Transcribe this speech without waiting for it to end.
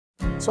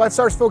So I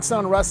started focusing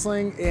on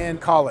wrestling in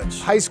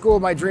college. High school,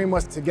 my dream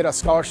was to get a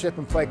scholarship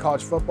and play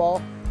college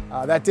football.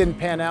 That didn't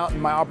pan out,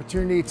 and my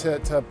opportunity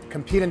to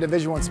compete in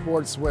Division I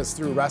sports was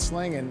through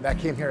wrestling, and that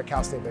came here at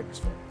Cal State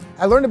Bakersfield.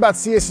 I learned about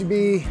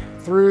CSUB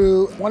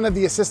through one of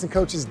the assistant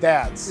coach's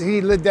dads.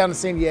 He lived down in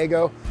San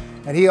Diego,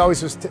 and he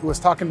always was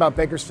talking about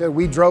Bakersfield.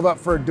 We drove up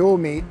for a dual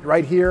meet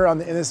right here in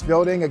this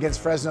building against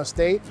Fresno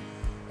State.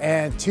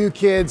 And two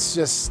kids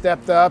just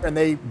stepped up and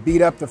they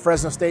beat up the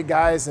Fresno State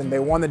guys and they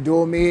won the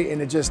dual meet,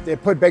 and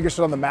it put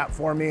Bakersfield on the map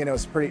for me, and it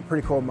was a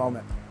pretty cool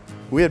moment.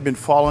 We had been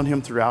following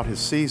him throughout his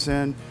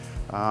season,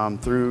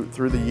 through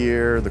the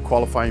year, the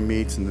qualifying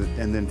meets,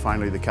 and then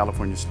finally the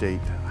California State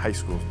High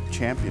School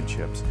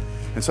Championships.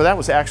 And so that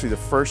was actually the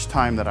first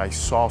time that I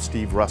saw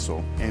Steve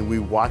wrestle, and we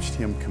watched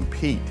him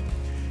compete.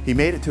 He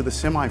made it to the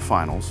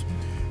semifinals,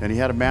 and he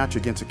had a match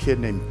against a kid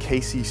named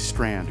Casey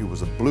Strand, who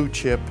was a blue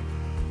chip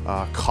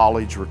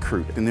college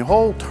recruit. In the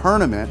whole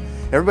tournament,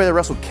 everybody that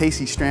wrestled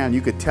Casey Strand, you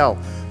could tell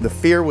the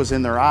fear was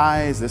in their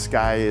eyes. This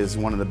guy is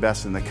one of the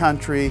best in the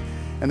country,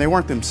 and they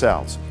weren't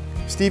themselves.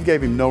 Steve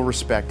gave him no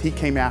respect. He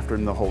came after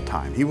him the whole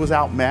time. He was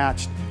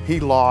outmatched, he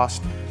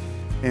lost,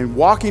 and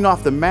walking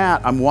off the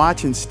mat, I'm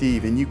watching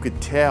Steve, and you could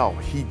tell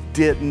he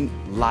didn't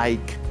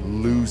like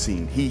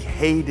losing. He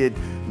hated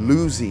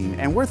losing,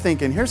 and we're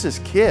thinking, here's this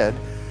kid,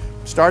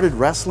 started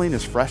wrestling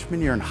his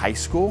freshman year in high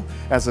school.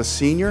 As a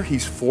senior,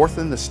 he's fourth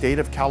in the state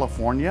of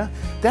California.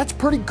 That's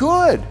pretty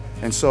good.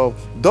 And so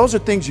those are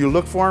things you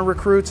look for in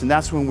recruits, and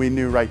that's when we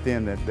knew right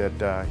then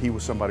that he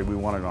was somebody we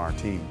wanted on our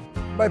team.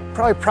 My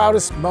probably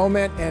proudest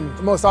moment and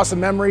most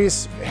awesome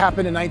memories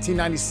happened in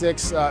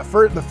 1996.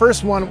 The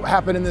first one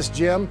happened in this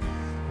gym.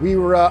 We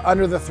were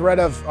under the threat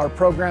of our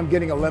program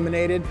getting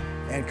eliminated,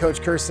 and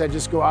Coach Kerr said,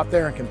 just go out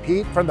there and compete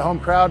in front of the home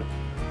crowd.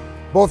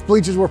 Both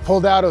bleachers were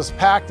pulled out, it was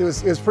packed, it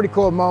was a pretty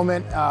cool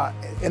moment.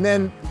 And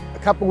then a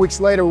couple weeks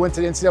later, we went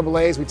to the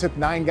NCAAs, we took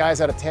 9 guys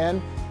out of 10.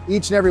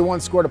 Each and every one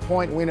scored a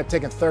point, and we ended up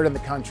taking 3rd in the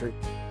country.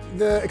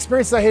 The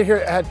experience I had here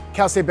at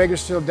Cal State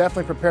Bakersfield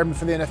definitely prepared me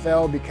for the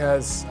NFL,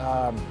 because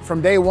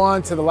from day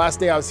one to the last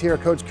day I was here,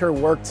 Coach Kerr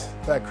worked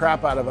the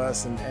crap out of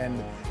us,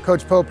 and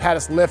Coach Pope had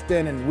us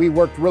lifting, and we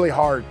worked really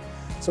hard.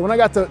 So when I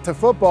got to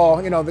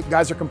football, you know, the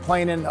guys are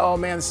complaining, oh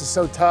man, this is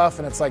so tough,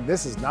 and it's like,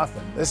 this is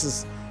nothing. This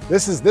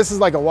is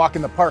like a walk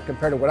in the park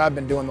compared to what I've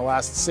been doing the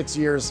last 6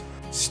 years.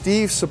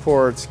 Steve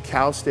supports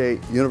Cal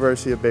State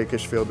University of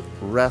Bakersfield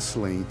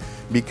wrestling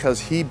because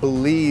he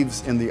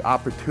believes in the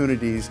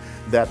opportunities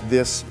that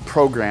this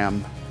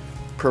program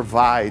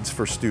provides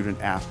for student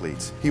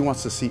athletes. He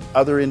wants to see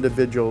other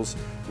individuals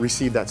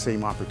receive that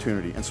same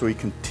opportunity, and so he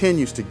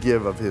continues to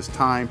give of his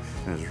time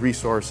and his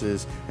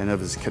resources and of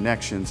his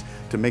connections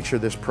to make sure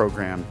this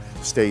program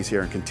stays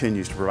here and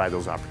continues to provide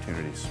those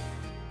opportunities.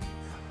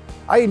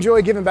 I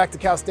enjoy giving back to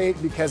Cal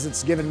State because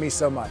it's given me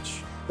so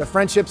much. The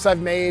friendships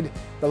I've made,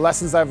 the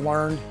lessons I've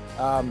learned,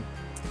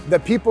 the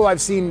people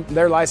I've seen,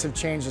 their lives have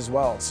changed as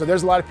well. So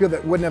there's a lot of people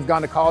that wouldn't have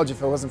gone to college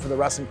if it wasn't for the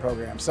wrestling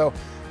program. So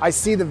I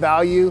see the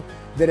value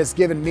that it's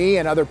given me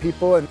and other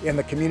people in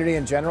the community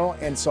in general,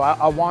 and so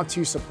I want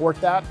to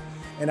support that,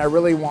 and I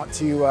really want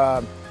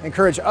to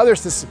encourage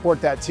others to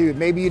support that too.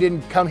 Maybe you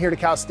didn't come here to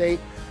Cal State,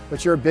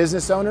 but you're a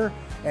business owner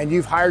and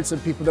you've hired some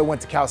people that went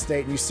to Cal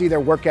State, and you see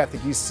their work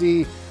ethic, you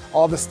see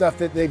all the stuff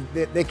that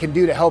they can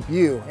do to help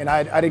you. And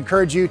I'd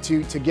encourage you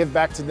to give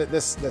back to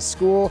this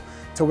school,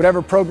 to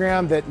whatever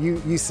program that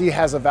you see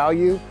has a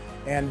value,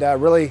 and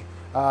really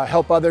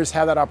help others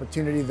have that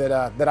opportunity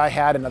that I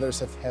had and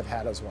others have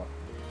had as well.